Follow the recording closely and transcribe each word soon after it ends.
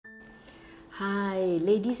Hi,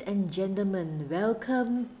 ladies and gentlemen,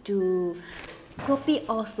 welcome to Kopi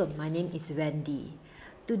Awesome. My name is Wendy.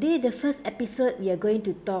 Today, the first episode, we are going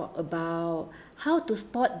to talk about how to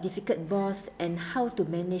spot difficult boss and how to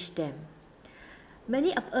manage them.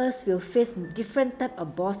 Many of us will face different type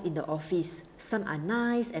of boss in the office. Some are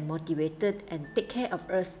nice and motivated and take care of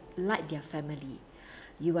us like their family.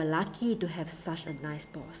 You are lucky to have such a nice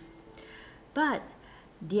boss. But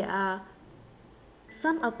there are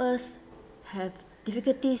some of us have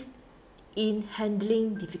difficulties in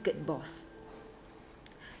handling difficult boss.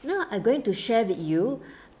 Now I'm going to share with you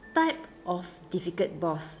type of difficult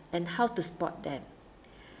boss and how to spot them.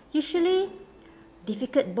 Usually,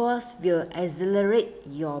 difficult boss will accelerate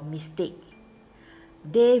your mistake.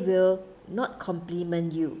 They will not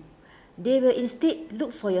compliment you. They will instead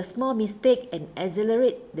look for your small mistake and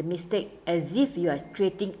accelerate the mistake as if you are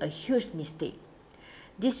creating a huge mistake.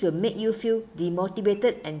 This will make you feel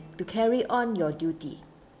demotivated and to carry on your duty.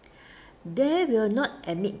 They will not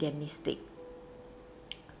admit their mistake.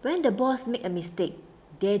 When the boss make a mistake,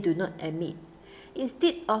 they do not admit,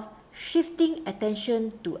 instead of shifting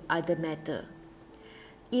attention to other matter.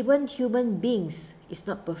 Even human beings is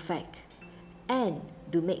not perfect and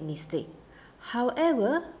do make mistake.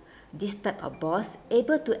 However, this type of boss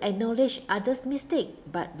able to acknowledge others' mistake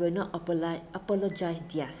but will not apologize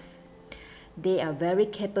theirs. They are very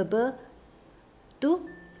capable to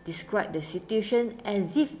describe the situation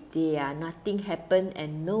as if nothing happened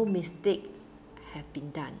and no mistake have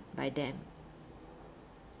been done by them.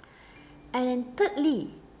 And then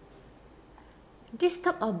thirdly, this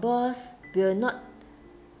type of boss will not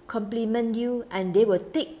compliment you and they will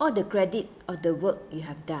take all the credit of the work you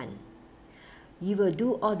have done. You will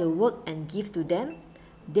do all the work and give to them.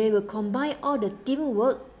 They will combine all the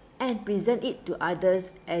teamwork and present it to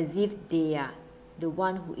others as if they are the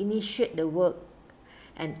one who initiate the work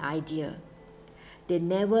and idea. They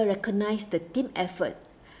never recognize the team effort.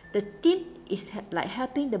 The team is like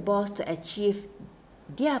helping the boss to achieve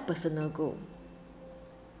their personal goal.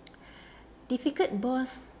 Difficult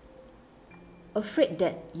boss afraid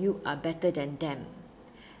that you are better than them.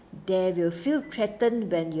 They will feel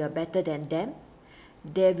threatened when you are better than them.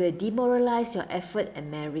 They will demoralize your effort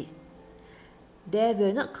and merit. They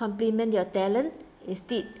will not compliment your talent.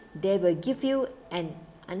 Instead, they will give you an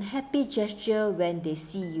unhappy gesture when they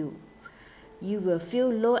see you. You will feel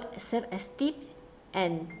low self-esteem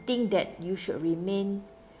and think that you should remain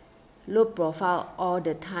low profile all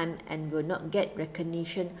the time and will not get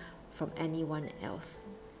recognition from anyone else.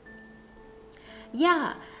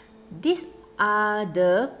 Yeah, these are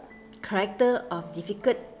the character of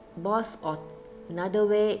difficult boss or another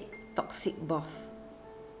way toxic boss.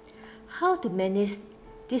 How to manage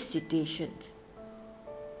this situation?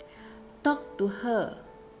 Talk to her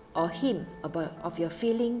or him about of your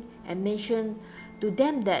feeling and mention to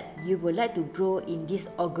them that you would like to grow in this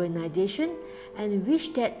organization and wish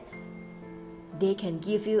that they can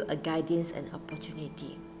give you a guidance and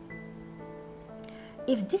opportunity.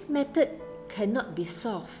 If this method cannot be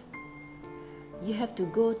solved, you have to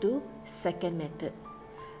go to second method.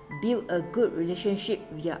 Build a good relationship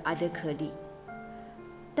with your other colleague.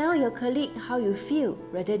 Tell your colleague how you feel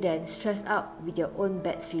rather than stress out with your own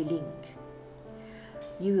bad feeling.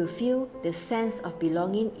 You will feel the sense of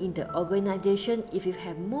belonging in the organization if you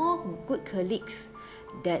have more good colleagues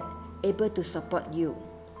that able to support you.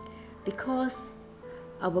 Because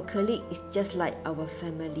our colleague is just like our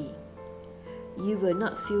family. You will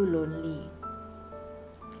not feel lonely.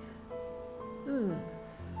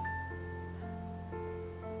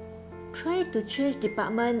 Try to change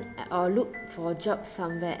department or look for a job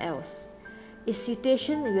somewhere else. If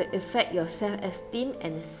situation will affect your self-esteem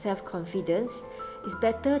and self-confidence, it's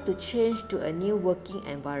better to change to a new working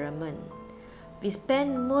environment. We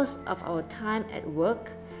spend most of our time at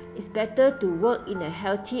work. It's better to work in a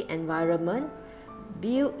healthy environment,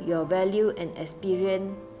 build your value and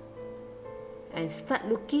experience, and start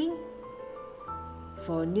looking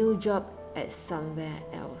for a new job at somewhere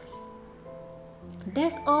else.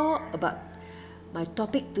 That's all about my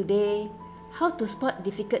topic today, how to spot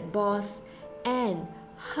difficult boss and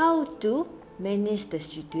how to manage the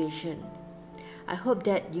situation. I hope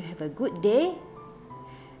that you have a good day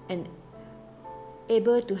and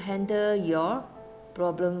able to handle your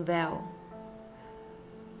problem well.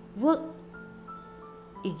 Work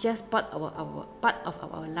is just part of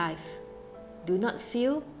our life. Do not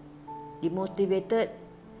feel demotivated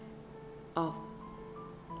of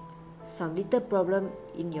some little problem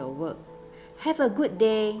in your work. Have a good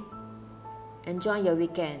day. Enjoy your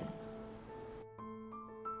weekend.